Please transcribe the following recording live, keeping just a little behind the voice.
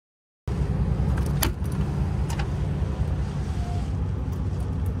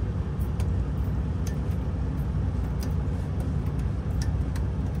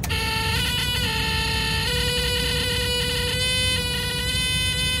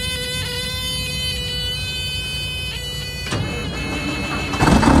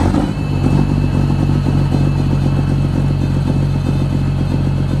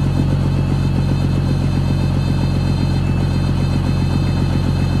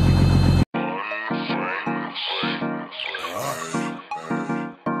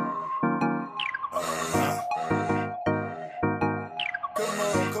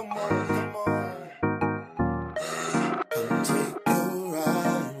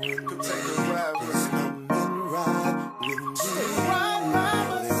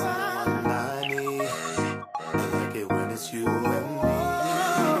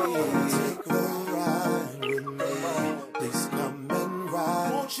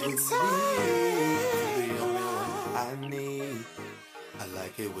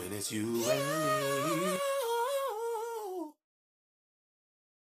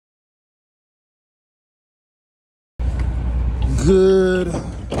Good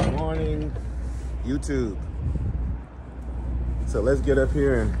morning, YouTube. So let's get up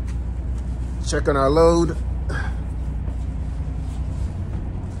here and check on our load.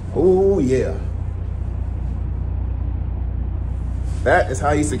 Oh yeah. That is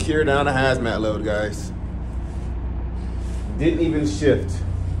how you secure down a hazmat load, guys. Didn't even shift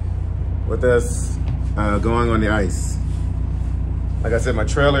with us going on the ice. Like I said, my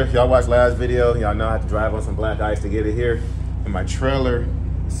trailer, y'all watched last video, y'all know I had to drive on some black ice to get it here. And my trailer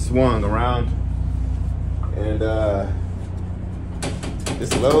swung around. And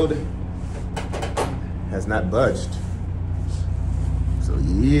this load has not budged. So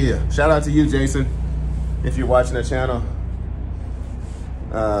yeah, shout out to you, Jason, if you're watching the channel.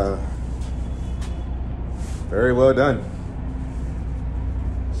 Very well done.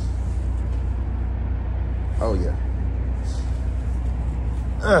 Oh yeah.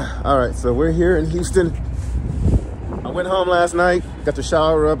 All right, so we're here in Houston. I went home last night, got to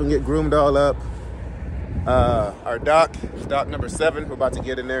shower up and get groomed all up. Our dock is dock number 7. We're about to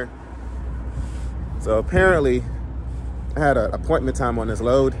get in there. So apparently I had an appointment time on this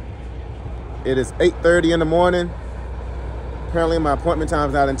load. It is 8:30 in the morning. Apparently my appointment time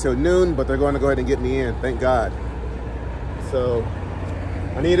is not until noon, but they're going to go ahead and get me in, thank God. So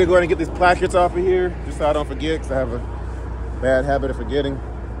I need to go ahead and get these placards off of here just so I don't forget, because I have a bad habit of forgetting.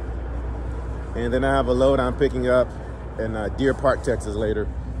 And then I have a load I'm picking up in Deer Park, Texas later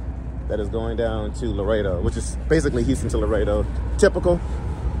that is going down to Laredo, which is basically Houston to Laredo. Typical.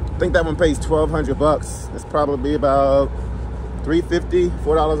 I think that one pays $1,200 bucks. It's probably about $3.50,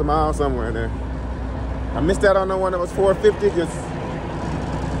 $4 a mile, somewhere in there. I missed out on the one that was $4.50 because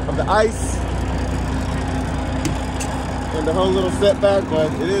of the ice and the whole little setback,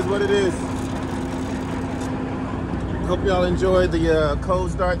 but it is what it is. Hope y'all enjoyed the cold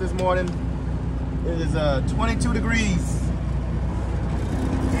start this morning. It is 22 degrees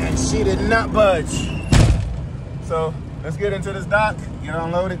and she did not budge. So let's get into this dock, get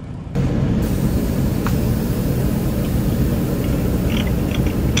unloaded.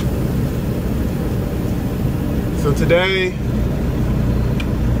 So today,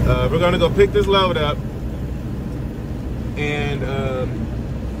 we're gonna go pick this load up and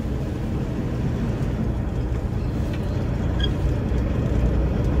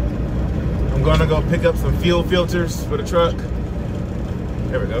I'm gonna go pick up some fuel filters for the truck.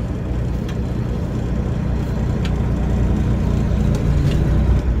 There we go.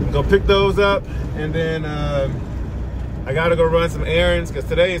 Go pick those up, and then I gotta go run some errands because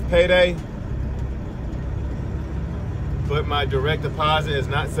today is payday. But my direct deposit is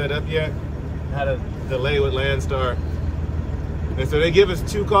not set up yet. I had a delay with LoneStar. And so they give us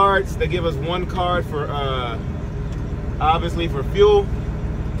 2 cards. They give us 1 card for, obviously for fuel.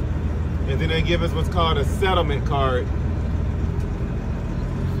 And then they give us what's called a settlement card,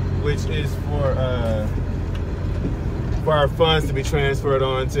 which is for our funds to be transferred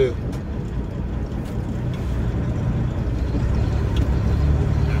on to.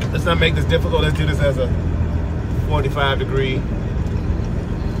 Let's not make this difficult. Let's do this as a 45 degree.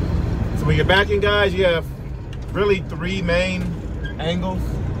 So when you're backing, guys, you have really 3 main angles.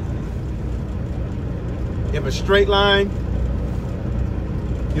 You have a straight line,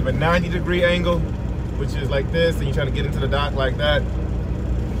 you have a 90-degree angle, which is like this, and you're trying to get into the dock like that.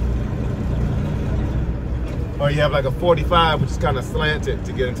 Or you have like a 45, which is kind of slanted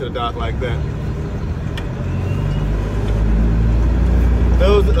to get into the dock like that.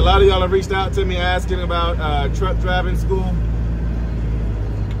 A lot of y'all have reached out to me asking about truck driving school.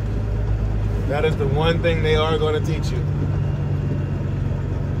 That is the one thing they are going to teach you.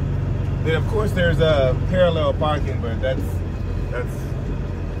 Then of course there's parallel parking, but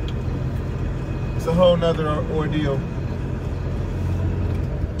it's a whole nother ordeal.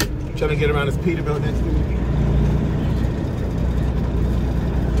 I'm trying to get around this Peterbilt next to me.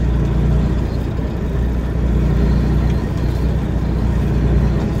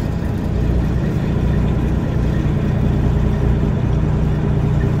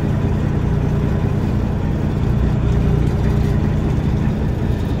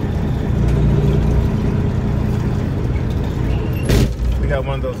 Got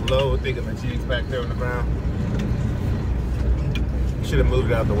one of those low thingamajiggies back there on the ground. should have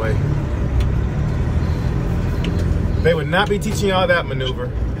moved it out the way. They would not be teaching you all that maneuver,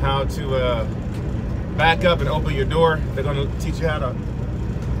 how to back up and open your door. They're gonna teach you how to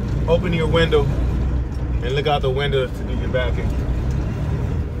open your window and look out the window to do your backing.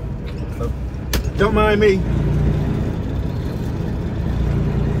 So, don't mind me.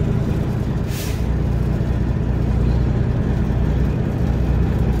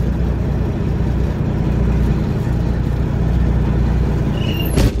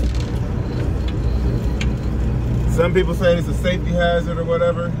 Some people say it's a safety hazard or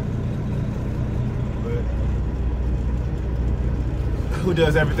whatever, but who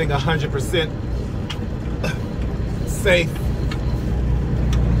does everything 100% safe?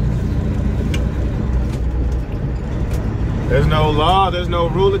 There's no law, there's no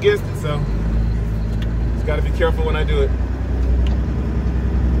rule against it, so just gotta be careful when I do it.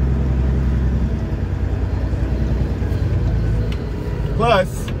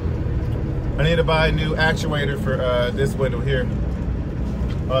 Plus, I need to buy a new actuator for this window here.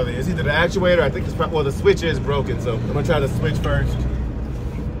 It's either the actuator, I think it's probably, well, the switch is broken, so I'm gonna try the switch first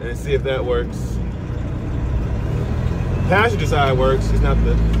and see if that works. Passenger side works, it's not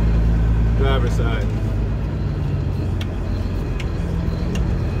the driver's side.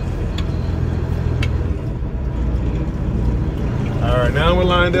 All right, now we're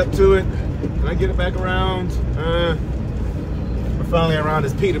lined up to it. Can I get it back around? We're finally around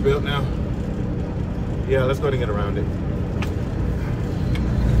this Peterbilt now. Yeah, let's go ahead and get around it.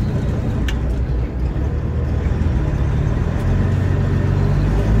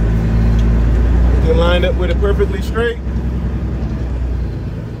 Get lined up with it perfectly straight.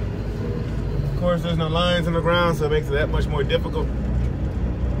 Of course, there's no lines on the ground, so it makes it that much more difficult.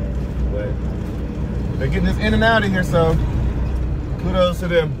 But they're getting this in and out of here, so kudos to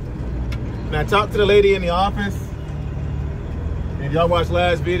them. And I talked to the lady in the office. If y'all watched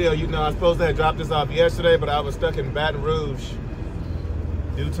last video, you know I was supposed to have dropped this off yesterday, but I was stuck in Baton Rouge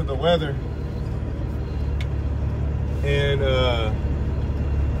due to the weather. And the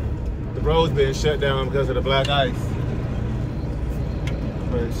road's been shut down because of the black ice.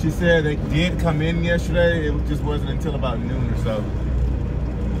 But she said they did come in yesterday. It just wasn't until about noon or so.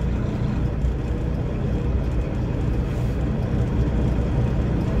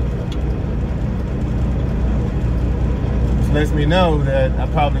 Lets me know that I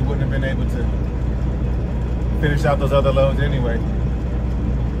probably wouldn't have been able to finish out those other loads anyway,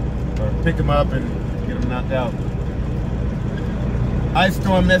 or pick them up and get them knocked out. Ice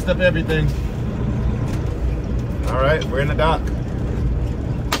storm messed up everything. All right, we're in the dock.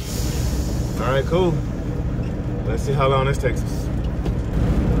 All right, cool. Let's see how long this takes us.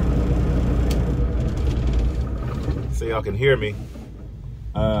 So y'all can hear me.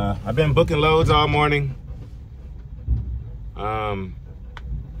 I've been booking loads all morning.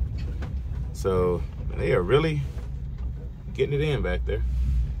 So they are really getting it in back there.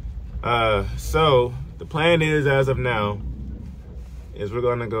 So the plan is, as of now, is we're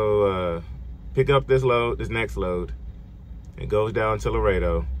gonna go pick up this load, this next load. It goes down to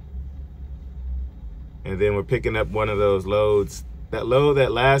Laredo. And then we're picking up one of those loads, that load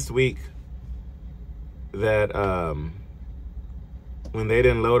that last week that when they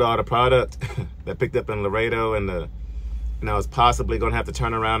didn't load all the product that picked up in Laredo, and I was possibly gonna have to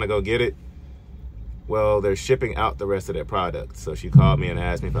turn around and go get it. Well, they're shipping out the rest of their product. So she called me and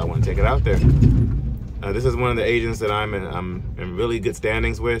asked me if I want to take it out there. This is one of the agents that I'm in really good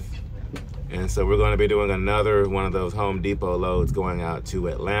standings with. And so we're gonna be doing another one of those Home Depot loads going out to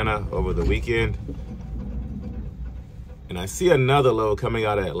Atlanta over the weekend. And I see another load coming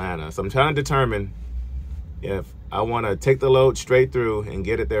out of Atlanta. So I'm trying to determine if I wanna take the load straight through and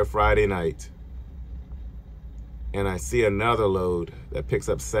get it there Friday night. And I see another load that picks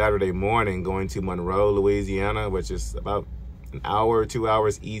up Saturday morning going to Monroe, Louisiana, which is about an hour or 2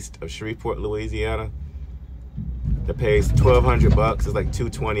 hours east of Shreveport, Louisiana. That pays $1,200. It's like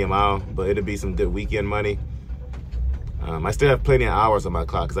 $220 a mile, but it'll be some good weekend money. I still have plenty of hours on my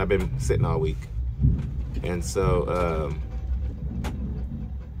clock because I've been sitting all week. And so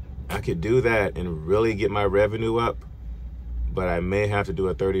I could do that and really get my revenue up, but I may have to do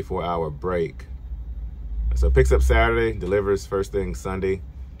a 34-hour break. So it picks up Saturday, delivers first thing Sunday.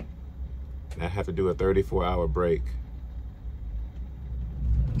 And I have to do a 34-hour break.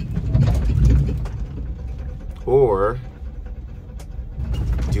 Or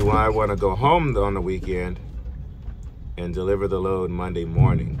do I want to go home on the weekend and deliver the load Monday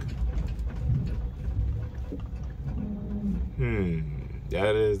morning?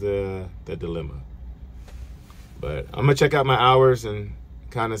 That is the dilemma. But I'm gonna check out my hours and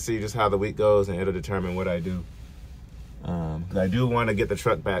kind of see just how the week goes, and it'll determine what I do. Because I do want to get the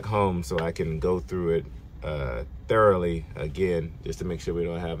truck back home so I can go through it thoroughly again, just to make sure we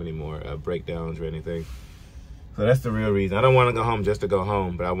don't have any more breakdowns or anything. So that's the real reason. I don't want to go home just to go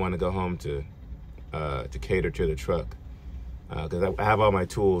home, but I want to go home to cater to the truck, because I have all my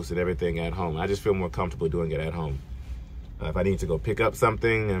tools and everything at home. I just feel more comfortable doing it at home. If I need to go pick up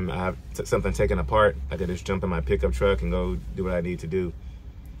something and I have something taken apart, I can just jump in my pickup truck and go do what I need to do,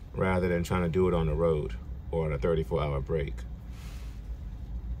 rather than trying to do it on the road or on a 34-hour break.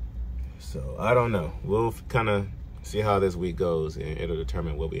 So I don't know. We'll kind of see how this week goes, and it'll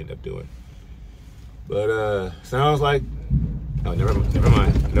determine what we end up doing. But sounds like, oh, never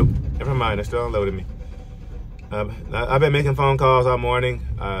mind. Nope, never mind. They're still unloading me. I've been making phone calls all morning.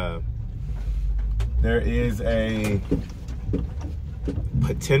 There is a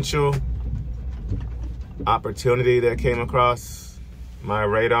potential opportunity that came across my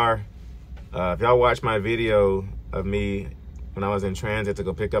radar. If y'all watch my video of me when I was in transit to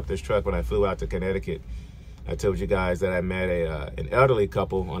go pick up this truck when I flew out to Connecticut, I told you guys that I met an elderly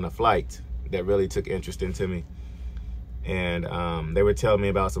couple on a flight that really took interest into me. And they were telling me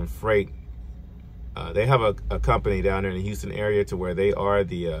about some freight. They have a company down there in the Houston area to where they are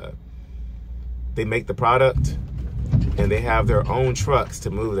they make the product, and they have their own trucks to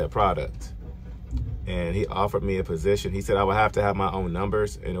move that product. And he offered me a position. He said I would have to have my own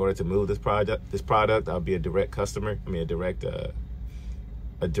numbers in order to move this product. I'll be a direct customer. I mean,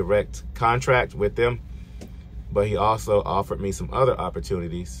 a direct contract with them. But he also offered me some other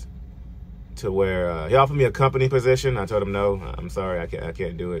opportunities to where he offered me a company position. I told him no, I'm sorry, I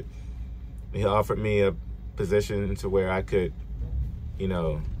can't do it. He offered me a position to where I could, you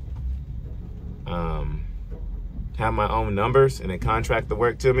know, have my own numbers and then contract the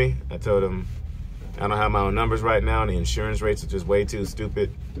work to me. I told him I don't have my own numbers right now, and the insurance rates are just way too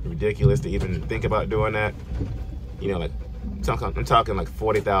stupid, ridiculous to even think about doing that. You know, like I'm talking like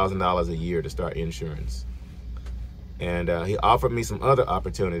 $40,000 a year to start insurance. And he offered me some other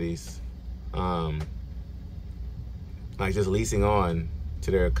opportunities, like just leasing on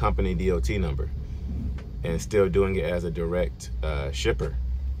to their company DOT number and still doing it as a direct shipper,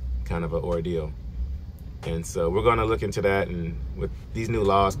 kind of an ordeal. And so we're going to look into that, and with these new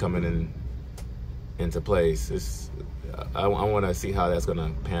laws coming into place, I want to see how that's going to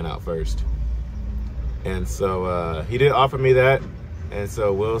pan out first. And so he did offer me that, and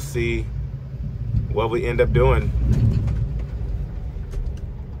so we'll see what we end up doing,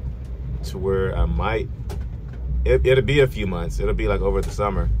 to where I might, it'll be a few months. It'll be like over the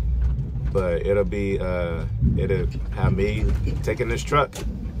summer, but it'll have me taking this truck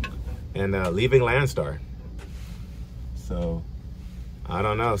and leaving Landstar. So I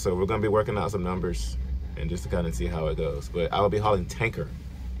don't know. So we're gonna be working out some numbers and just to kind of see how it goes. But I will be hauling tanker,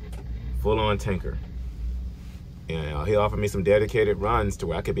 full-on tanker. And he offered me some dedicated runs to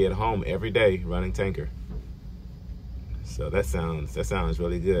where I could be at home every day running tanker. So that sounds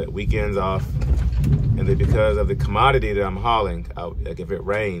really good. Weekends off, and then because of the commodity that I'm hauling, like if it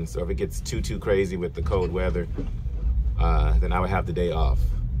rains or if it gets too crazy with the cold weather, then I would have the day off.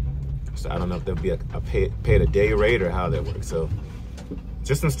 So I don't know if there'll be a paid a day rate or how that works. So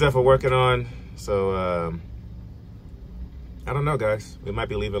just some stuff we're working on. So I don't know, guys. We might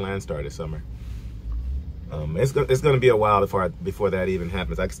be leaving Landstar this summer. It's going to be a while before that even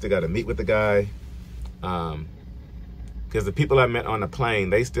happens. I still got to meet with the guy. Because the people I met on the plane,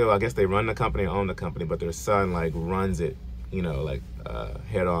 they still, I guess they run the company, own the company, but their son like runs it, you know, like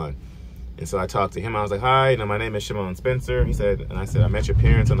head on. And so I talked to him. I was like, hi, my name is Shimon Spencer. He said, and I said, I met your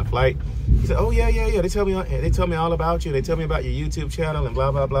parents on the flight. He said, oh yeah. They told me all about you. They told me about your YouTube channel and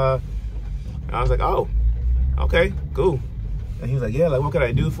blah, blah, blah. And I was like, oh, okay, cool. And he was like, yeah, like what could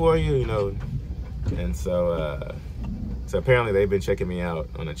I do for you, you know? And so, so apparently they've been checking me out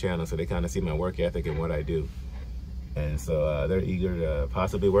on the channel, so they kind of see my work ethic and what I do. And so they're eager to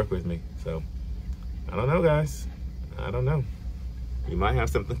possibly work with me. So I don't know, guys. I don't know. We might have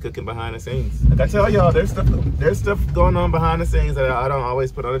something cooking behind the scenes. Like I tell y'all, there's stuff going on behind the scenes that I don't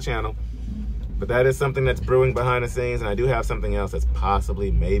always put on the channel. But that is something that's brewing behind the scenes, and I do have something else that's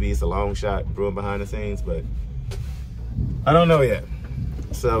possibly, maybe it's a long shot brewing behind the scenes, but I don't know yet.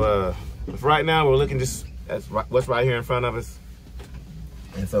 So for right now, we're looking just at what's right here in front of us.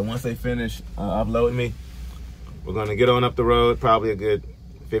 And so once they finish uploading me, we're gonna get on up the road, probably a good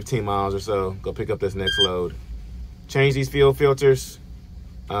 15 miles or so, go pick up this next load, change these fuel filters,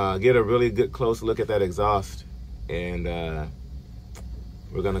 get a really good close look at that exhaust, and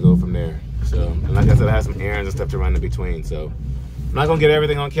we're gonna go from there. So, and like I said, I have some errands and stuff to run in between, so I'm not gonna get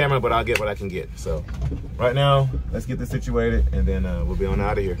everything on camera, but I'll get what I can get. So right now, let's get this situated, and then we'll be on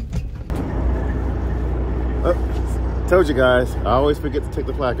out of here. told you guys, I always forget to take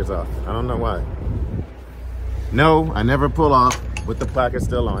the placards off. I don't know why. No, I never pull off with the placard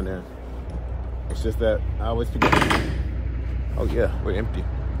still on there. It's just that I always forget. Oh yeah, we're empty.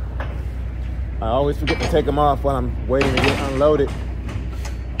 I always forget to take them off while I'm waiting to get unloaded.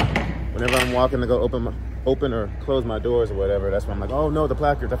 Whenever I'm walking to go open or close my doors or whatever, that's when I'm like, oh no, the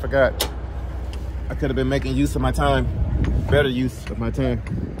placards, I forgot. I could have been making use of my time, better use of my time.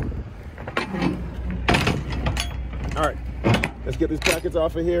 All right, let's get these placards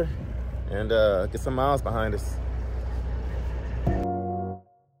off of here and get some miles behind us.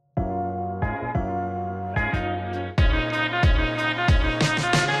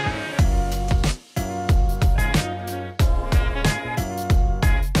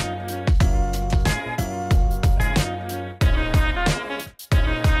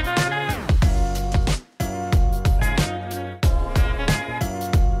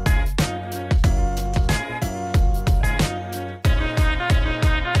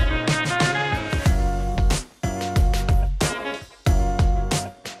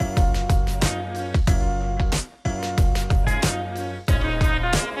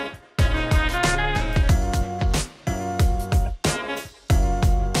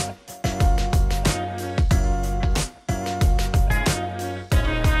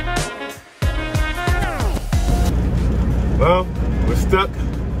 Well, we're stuck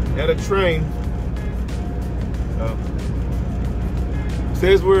at a train.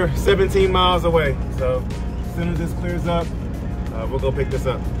 Says we're 17 miles away. So as soon as this clears up, we'll go pick this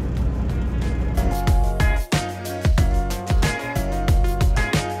up.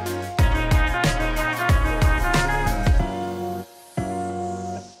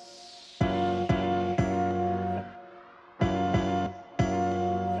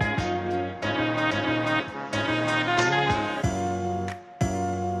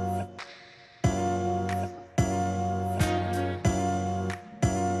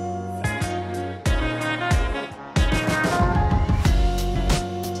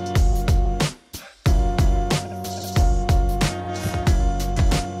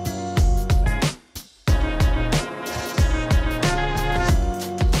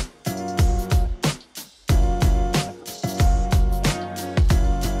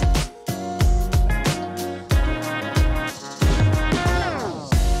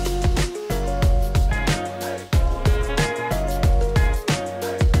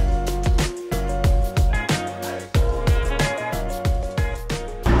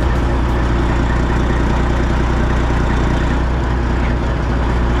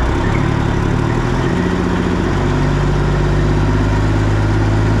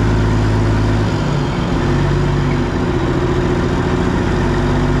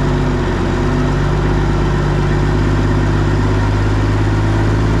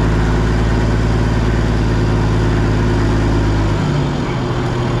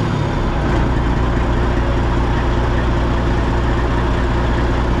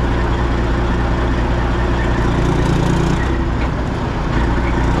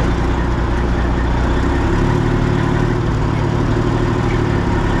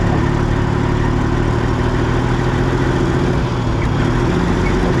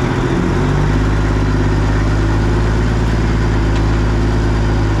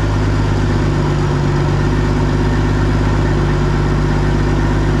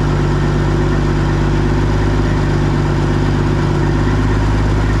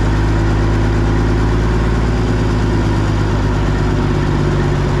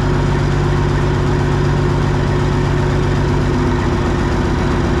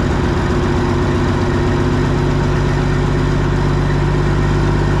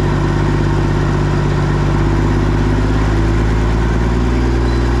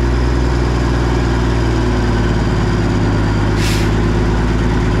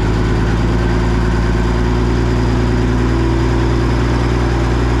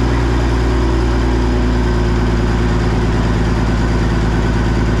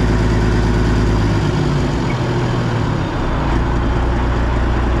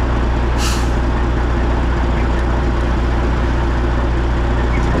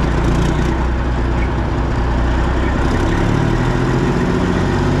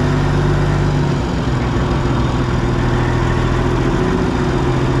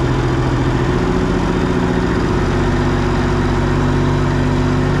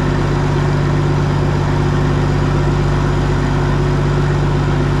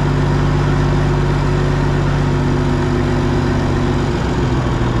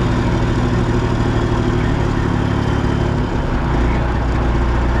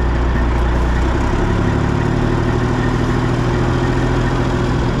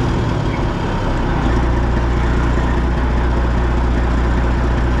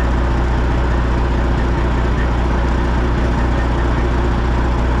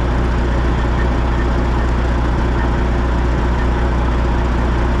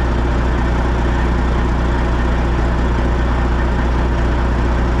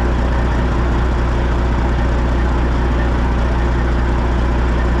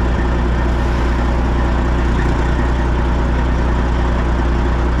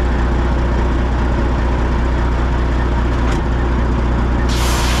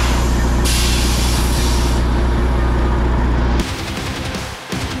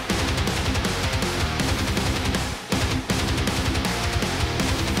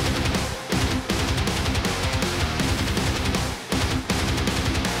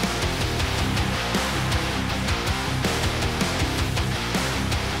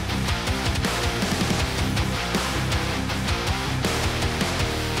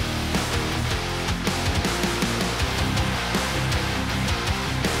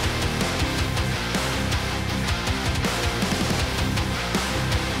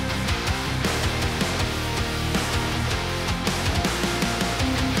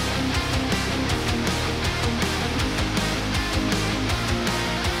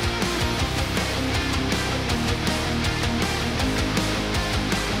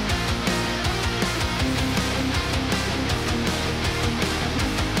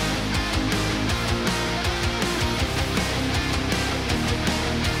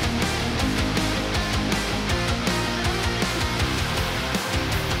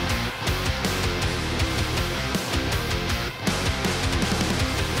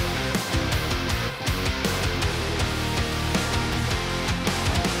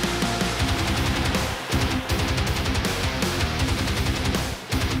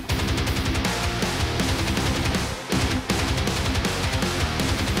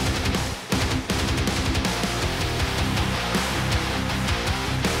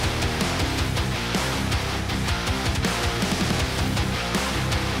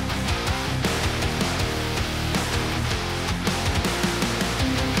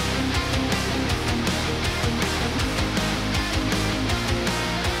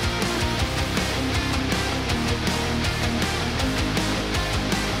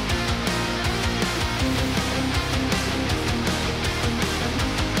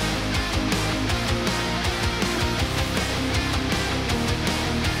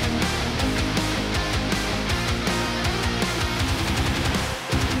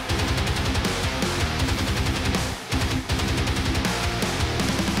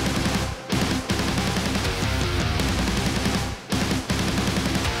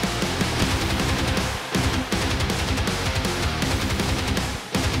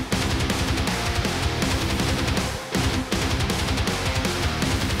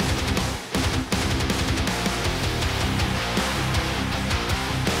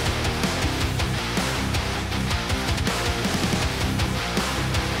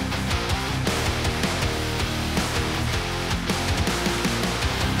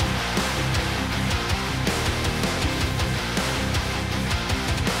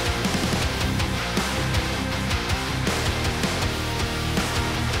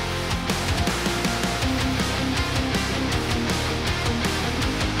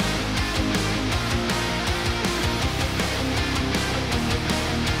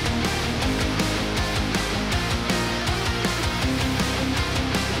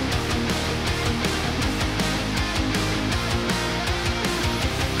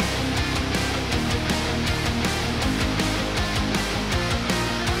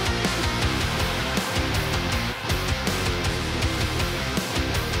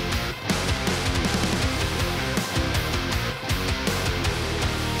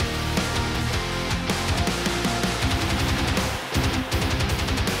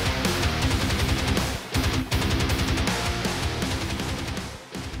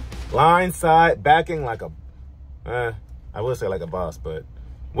 Blindside backing like a, I would say like a boss, but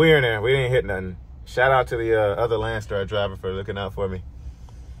we're in there. We didn't hit nothing. Shout out to the other Landstar driver for looking out for me.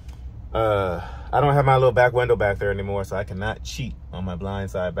 I don't have my little back window back there anymore, so I cannot cheat on my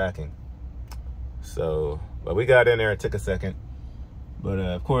blindside backing. So, but we got in there. It took a second. But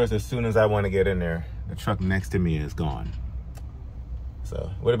of course, as soon as I want to get in there, the truck next to me is gone.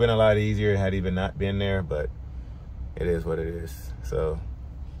 So would have been a lot easier had he even not been there, but it is what it is. So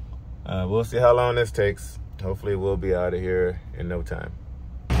we'll see how long this takes. Hopefully we'll be out of here in no time.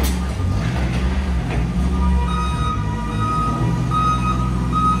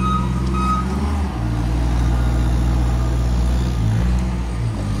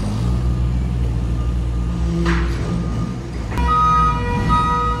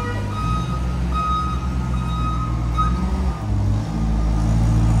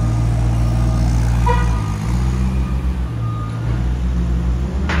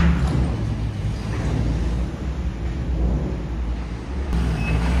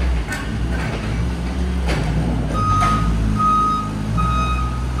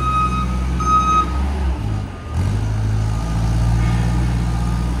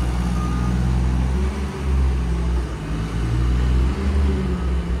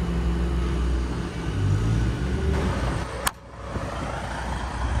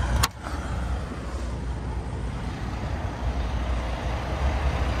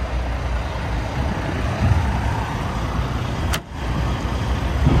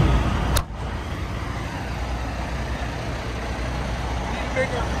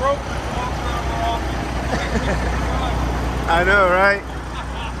 I know, right?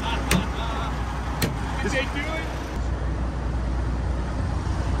 Did they do it?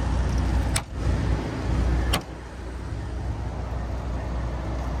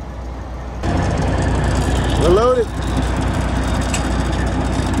 We're loaded.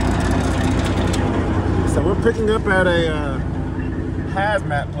 So we're picking up at a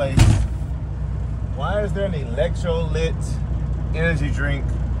hazmat place. Why is there an electrolyte energy drink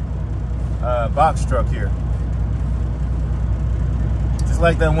box truck here? Just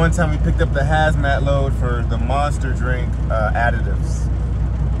like that one time we picked up the hazmat load for the Monster drink additives.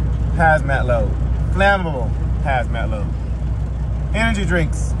 Hazmat load. Flammable hazmat load. Energy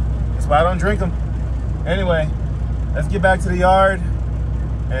drinks. That's why I don't drink them. Anyway, let's get back to the yard.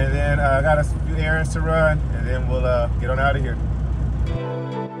 And then I got a few errands to run. And then we'll get on out of here.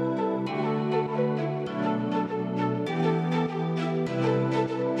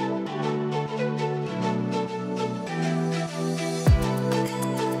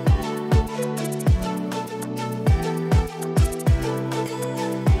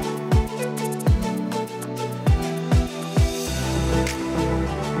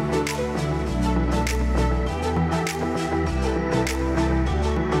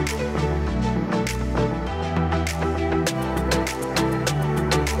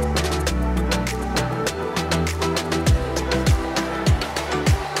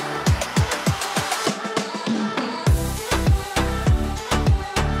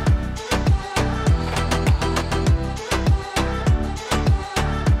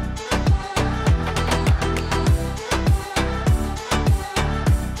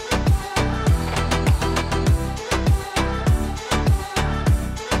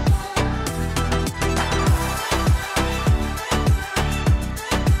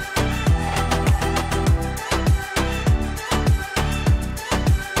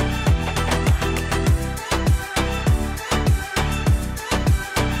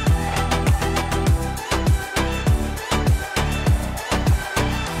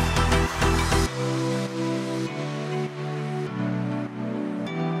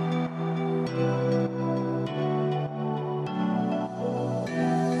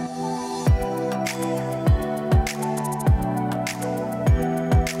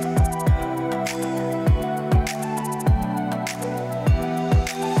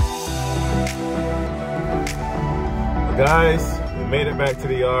 Guys, we made it back to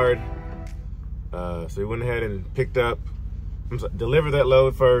the yard. So we went ahead and picked up, delivered that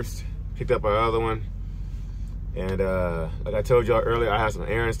load first, picked up our other one. And like I told y'all earlier, I have some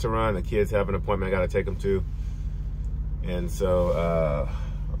errands to run. The kids have an appointment I gotta take them to. And so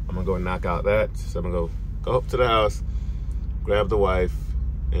I'm gonna go knock out that. So I'm gonna go up to the house, grab the wife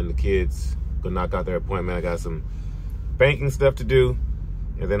and the kids, go knock out their appointment. I got some banking stuff to do.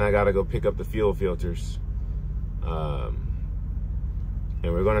 And then I gotta go pick up the fuel filters.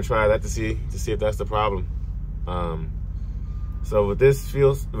 And we're gonna try that to see if that's the problem. So with this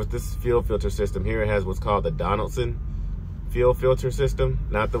fuel filter system here, it has what's called the Donaldson fuel filter system,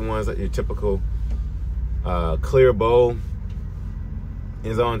 not the ones that your typical clear bowl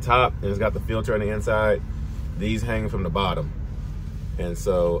is on top, and it's got the filter on the inside. These hang from the bottom. And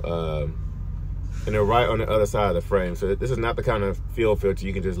so, and they're right on the other side of the frame. So this is not the kind of fuel filter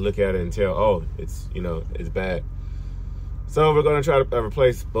you can just look at it and tell, oh, it's, you know, it's bad. So we're gonna try to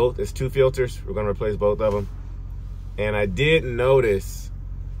replace both. It's 2 filters. We're gonna replace both of them. And I did notice,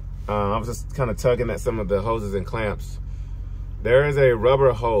 I was just kind of tugging at some of the hoses and clamps. There is a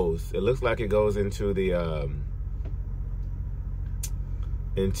rubber hose. It looks like it goes into the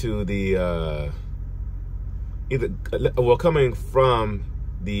coming from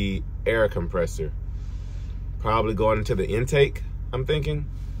the air compressor, probably going into the intake, I'm thinking.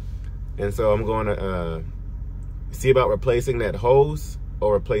 And so I'm going to see about replacing that hose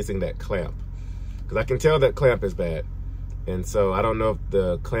or replacing that clamp, because I can tell that clamp is bad. And so I don't know if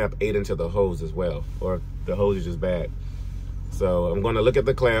the clamp ate into the hose as well, or if the hose is just bad. So I'm going to look at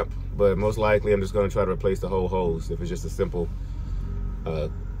the clamp, but most likely I'm just going to try to replace the whole hose if it's just a simple,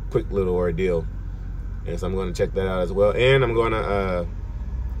 quick little ordeal. And so I'm going to check that out as well. And I'm going to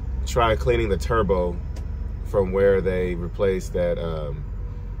try cleaning the turbo from where they replaced that.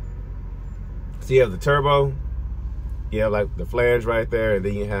 So you have the turbo, you have like the flange right there, and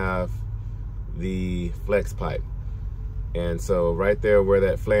then you have the flex pipe. And so right there where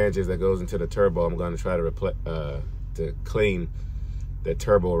that flange is that goes into the turbo, I'm going to try to clean the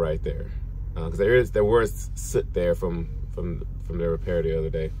turbo right there, because there was soot there from their repair the other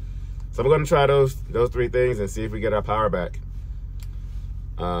day. So I'm going to try those 3 things and see if we get our power back.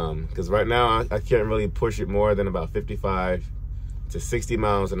 Because right now I can't really push it more than about 55 to 60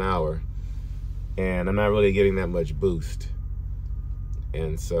 miles an hour, and I'm not really getting that much boost.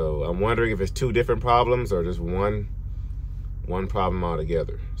 And so I'm wondering if it's 2 different problems or just one problem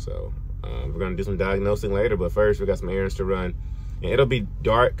altogether. So we're gonna do some diagnosing later, but first we got some errands to run, and it'll be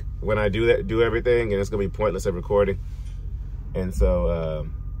dark when I do everything, and it's gonna be pointless at recording. And so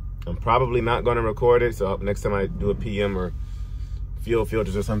I'm probably not gonna record it. So next time I do a PM or fuel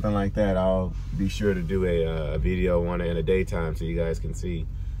filters or something like that, I'll be sure to do a video on it in the daytime so you guys can see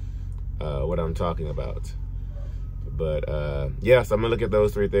what I'm talking about. But yeah, so I'm gonna look at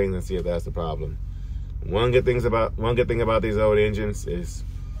those 3 things and see if that's the problem. One good thing about these old engines is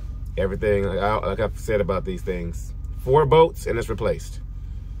everything, like I've said about these things, 4 bolts and it's replaced.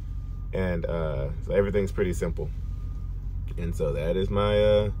 And so everything's pretty simple. And so that is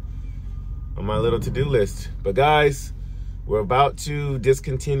my on my little to-do list. But guys, we're about to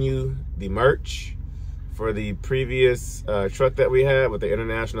discontinue the merch for the previous truck that we had with the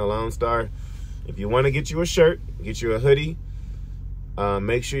International Lone Star. If you want to get you a shirt, get you a hoodie,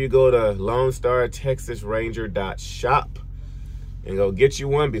 make sure you go to LoneStarTexasRanger.shop and go get you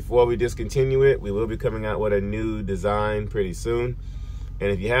one before we discontinue it. We will be coming out with a new design pretty soon.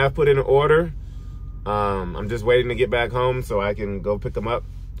 And if you have put in an order, I'm just waiting to get back home so I can go pick them up,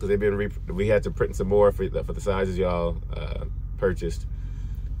 because we had to print some more for the sizes y'all purchased.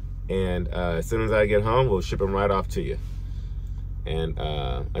 And as soon as I get home, we'll ship them right off to you. And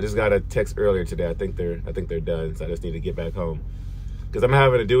I just got a text earlier today. I think they're done, so I just need to get back home, because I'm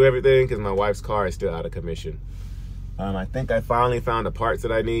having to do everything because my wife's car is still out of commission. I think I finally found the parts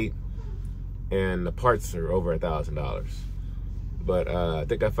that I need, and the parts are over $1,000. But I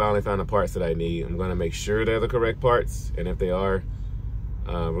think I finally found the parts that I need. I'm gonna make sure they're the correct parts, and if they are,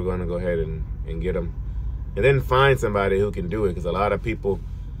 we're gonna go ahead and get them. And then find somebody who can do it, because a lot of people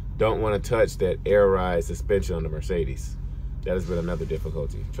don't wanna touch that air ride suspension on the Mercedes. That has been another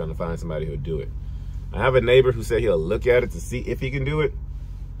difficulty, trying to find somebody who'll do it. I have a neighbor who said he'll look at it to see if he can do it,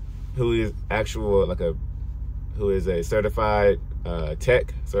 who is who is a certified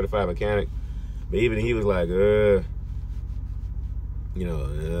certified mechanic. But even he was like,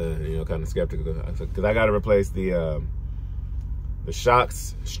 kind of skeptical, because I got to replace the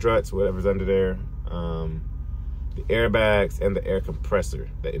shocks, struts, whatever's under there, the airbags, and the air compressor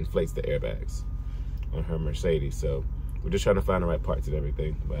that inflates the airbags on her Mercedes. So we're just trying to find the right parts and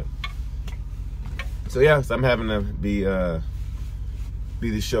everything. But so yeah, so I'm having to be the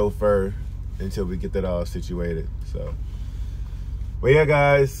chauffeur until we get that all situated. So, well, yeah,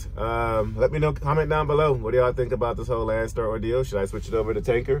 guys, let me know, comment down below, what do y'all think about this whole Landstar ordeal? Should I switch it over to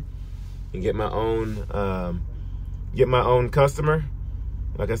tanker and get my own customer?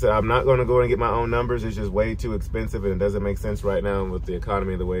 Like I said, I'm not going to go and get my own numbers. It's just way too expensive, and it doesn't make sense right now with the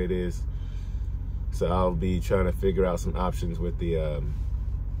economy the way it is. So I'll be trying to figure out some options with the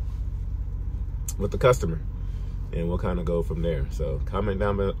customer, and we'll kind of go from there. So comment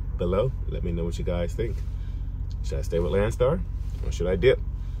down below, let me know what you guys think. Should I stay with Landstar, or should I dip?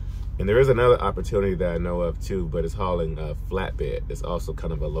 And there is another opportunity that I know of too, but it's hauling a flatbed. It's also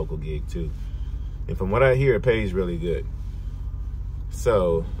kind of a local gig too, and from what I hear, it pays really good.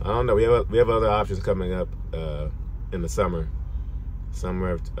 So I don't know. We have other options coming up in the summer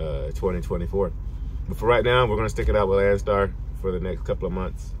of 2024. But for right now, we're gonna stick it out with Landstar for the next couple of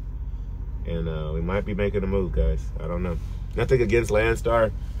months, and we might be making a move, guys. I don't know. Nothing against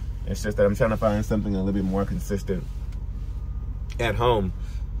Landstar. It's just that I'm trying to find something a little bit more consistent at home,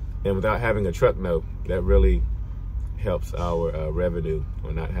 and without having a truck note, that really helps our revenue,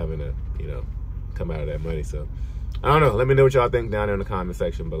 or not having to, you know, come out of that money. So I don't know. Let me know what y'all think down there in the comment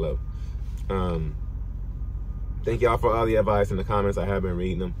section below. Thank y'all for all the advice in the comments. I have been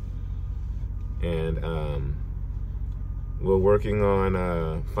reading them. And we're working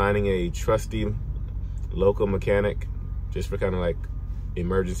on finding a trusty local mechanic just for kind of like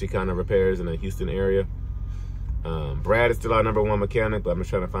emergency kind of repairs in the Houston area. Brad is still our #1 mechanic, but I'm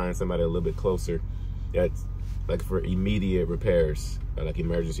just trying to find somebody a little bit closer that's like for immediate repairs, like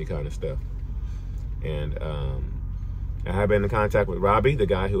emergency kind of stuff. And I have been in contact with Robbie, the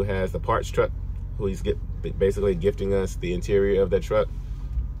guy who has the parts truck, who he's basically gifting us the interior of that truck.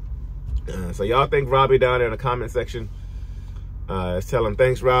 So y'all thank Robbie down there in the comment section. Tell him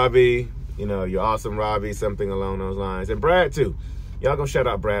thanks, Robbie. You know, you're awesome, Robbie, something along those lines. And Brad too. Y'all go shout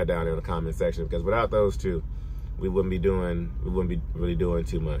out Brad down there in the comment section, because without those two, we wouldn't be really doing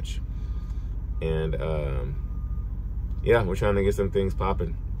too much. And yeah, we're trying to get some things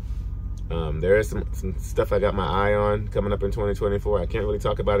popping. There is some stuff I got my eye on coming up in 2024. I can't really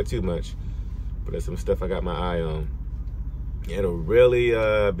talk about it too much, but there's some stuff I got my eye on. It'll really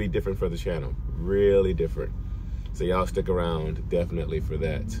be different for the channel, really different. So y'all stick around definitely for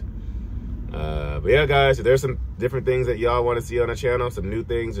that. But yeah, guys, if there's some different things that y'all want to see on the channel, some new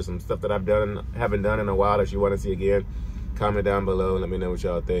things or some stuff that haven't done in a while that you want to see again, comment down below and let me know what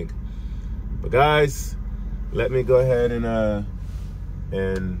y'all think. But guys, let me go ahead and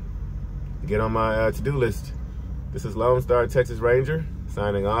get on my to-do list. This is LoneStarTexasRanger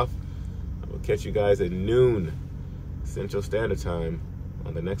signing off. I will catch you guys at noon Central Standard Time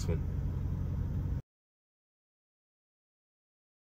on the next one.